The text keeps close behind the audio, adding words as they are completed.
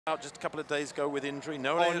Out just a couple of days ago with injury.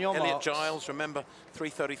 No, Elliot Giles, remember,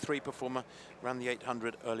 3:33 performer, ran the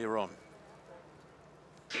 800 earlier on.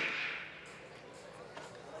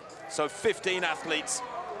 So 15 athletes.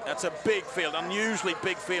 That's a big field, unusually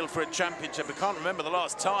big field for a championship. I can't remember the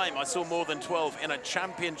last time I saw more than 12 in a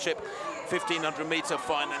championship 1500 meter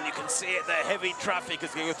final, and you can see it there, heavy traffic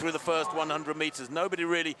as you go through the first 100 meters. Nobody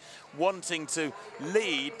really wanting to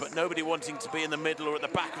lead, but nobody wanting to be in the middle or at the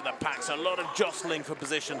back of the pack. So a lot of jostling for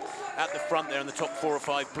position at the front there in the top 4 or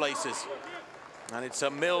 5 places. And it's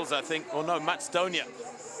Mills, I think, or no, Matt Stonia,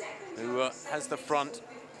 who has the front.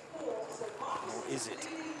 Or is it?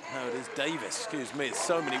 No, it is Davis, excuse me. There's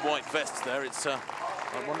so many white vests there. It's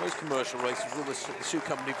like one of those commercial races with all the shoe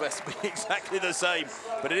company vests being exactly the same.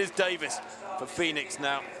 But it is Davis for Phoenix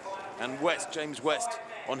now. And West, James West,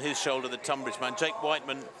 on his shoulder, the Tunbridge man. Jake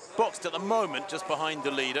Whiteman boxed at the moment just behind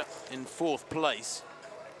the leader in 4th place.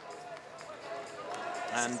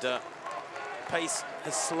 And pace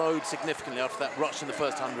has slowed significantly after that rush in the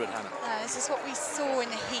first 100, Hannah. This is what we saw in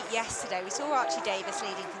the heat yesterday. We saw Archie Davis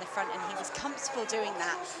leading from the front, and he was comfortable doing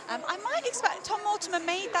that. I might expect Tom Mortimer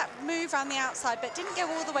made that move around the outside, but didn't go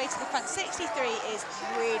all the way to the front. 63 is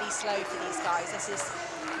really slow for these guys. This is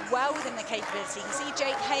well within the capability. You can see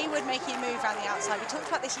Jake Hayward making a move around the outside. We talked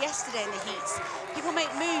about this yesterday in the heats. People make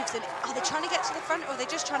moves, and are they trying to get to the front, or are they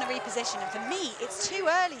just trying to reposition? And for me, it's too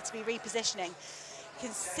early to be repositioning. You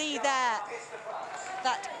can see there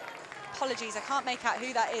that, apologies, I can't make out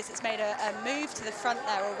who that is. It's made a move to the front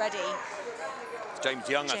there already. It's James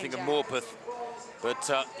Young, I think, of Morpeth. But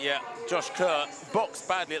yeah, Josh Kerr boxed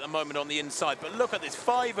badly at the moment on the inside. But look at this,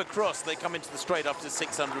 5 across. They come into the straight after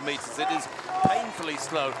 600 meters. It is painfully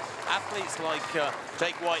slow. Athletes like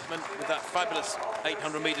Jake Whiteman with that fabulous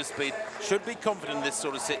 800 meter speed should be confident in this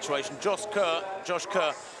sort of situation. Josh Kerr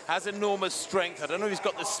has enormous strength. I don't know if he's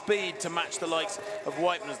got the speed to match the likes of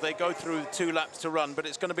Whiteman as they go through 2 laps to run, but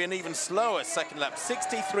it's going to be an even slower second lap.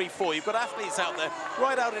 63.4. You've got athletes out there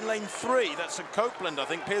right out in lane 3. That's a Copeland, I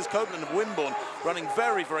think, Piers Copeland of Wimborne, running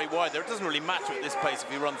very, very wide there. It doesn't really matter at this pace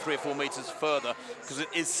if you run 3 or 4 meters further because it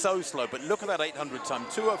is so slow. But look at that 800 time,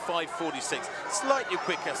 2:05.46. Slightly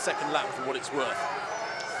quicker second lap for what it's worth.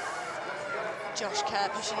 Josh Kerr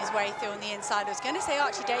pushing his way through on the inside. I was going to say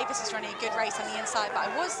Archie Davis was running a good race on the inside, but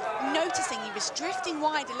I was noticing he was drifting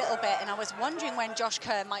wide a little bit, and I was wondering when Josh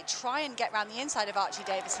Kerr might try and get around the inside of Archie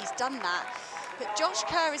Davis. He's done that. But Josh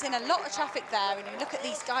Kerr is in a lot of traffic there, and you look at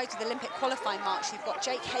these guys with Olympic qualifying marks. You've got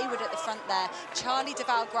Jake Hayward at the front there, Charlie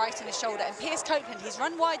DeVal-Grice on his shoulder, and Piers Copeland. He's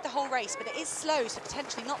run wide the whole race, but it is slow, so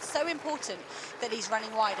potentially not so important that he's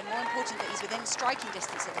running wide, and more important that he's within striking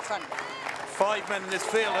distance at the front. 5 men in this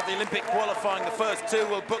field have the Olympic qualifying. The first 2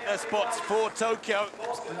 will book their spots for Tokyo.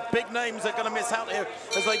 Big names are going to miss out here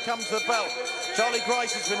as they come to the bell. Charlie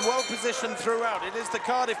Grice has been well positioned throughout. It is the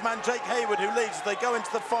Cardiff man, Jake Hayward, who leads as they go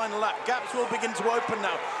into the final lap. Gaps will begin to open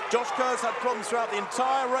now. Josh Kerr's had problems throughout the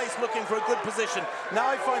entire race looking for a good position.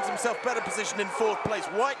 Now he finds himself better positioned in 4th place.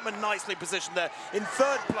 Whiteman nicely positioned there in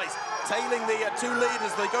 3rd place, tailing the 2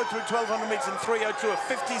 leaders. They go through 1200 metres in 3:02, a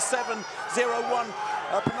 57.01.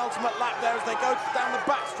 Penultimate lap there as they go down the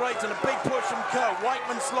back straight, and a big push from Kerr.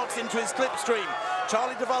 Whiteman slots into his slipstream.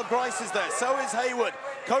 Charlie DeVal-Grice is there, so is Hayward.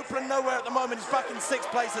 Copeland nowhere at the moment, he's back in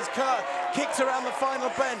 6th place as Kerr kicks around the final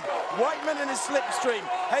bend. Whiteman in his slipstream.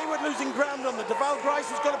 Hayward losing ground on the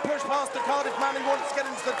DeVal-Grice has got to push past the Cardiff man who wants to get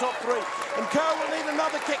into the top 3. And Kerr will need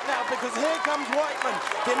another kick now because here comes Whiteman.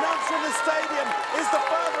 The announcer in the stadium is the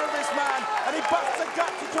father of this man, and he busts a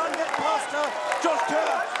gut to try and get past her. Josh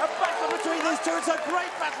Kerr, a battle between these two. It's a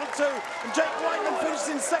great battle too. And Jake Whiteman finishes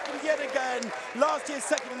in 2nd yet again. Last year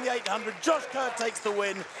 2nd in the 800. Josh Kerr takes the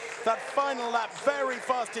win. That final lap very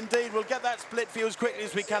fast indeed. We'll get that split for you as quickly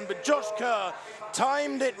as we can, but Josh Kerr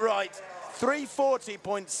timed it right.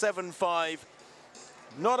 3:40.75.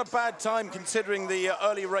 Not a bad time considering the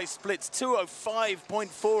early race splits.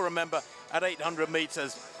 2:05.4, remember, at 800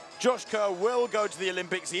 meters. Josh Kerr will go to the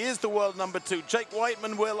Olympics. He is the world number 2. Jake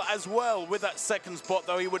Whiteman will as well with that 2nd spot,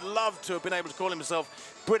 though he would love to have been able to call himself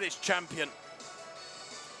British champion.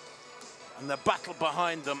 And the battle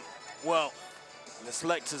behind them, well, the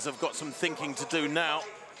selectors have got some thinking to do now.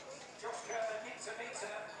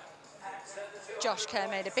 Josh Kerr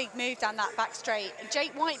made a big move down that back straight.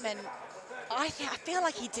 Jake Whiteman, I feel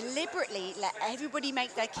like he deliberately let everybody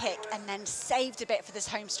make their kick and then saved a bit for this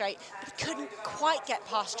home straight, but he couldn't quite get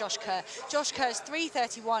past Josh Kerr. Josh Kerr's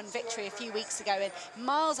 3:31 victory a few weeks ago, and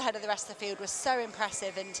miles ahead of the rest of the field, was so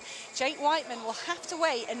impressive. And Jake Whiteman will have to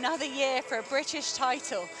wait another year for a British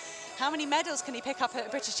title. How many medals can he pick up at the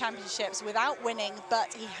British Championships without winning?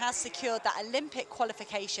 But he has secured that Olympic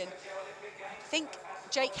qualification. I think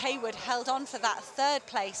Jake Hayward held on for that third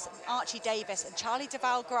place, Archie Davis, and Charlie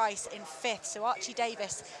Duval-Grice in fifth. So Archie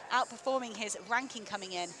Davis outperforming his ranking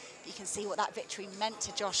coming in. You can see what that victory meant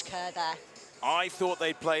to Josh Kerr there. I thought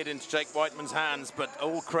they played into Jake Whiteman's hands, but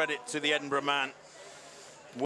all credit to the Edinburgh man.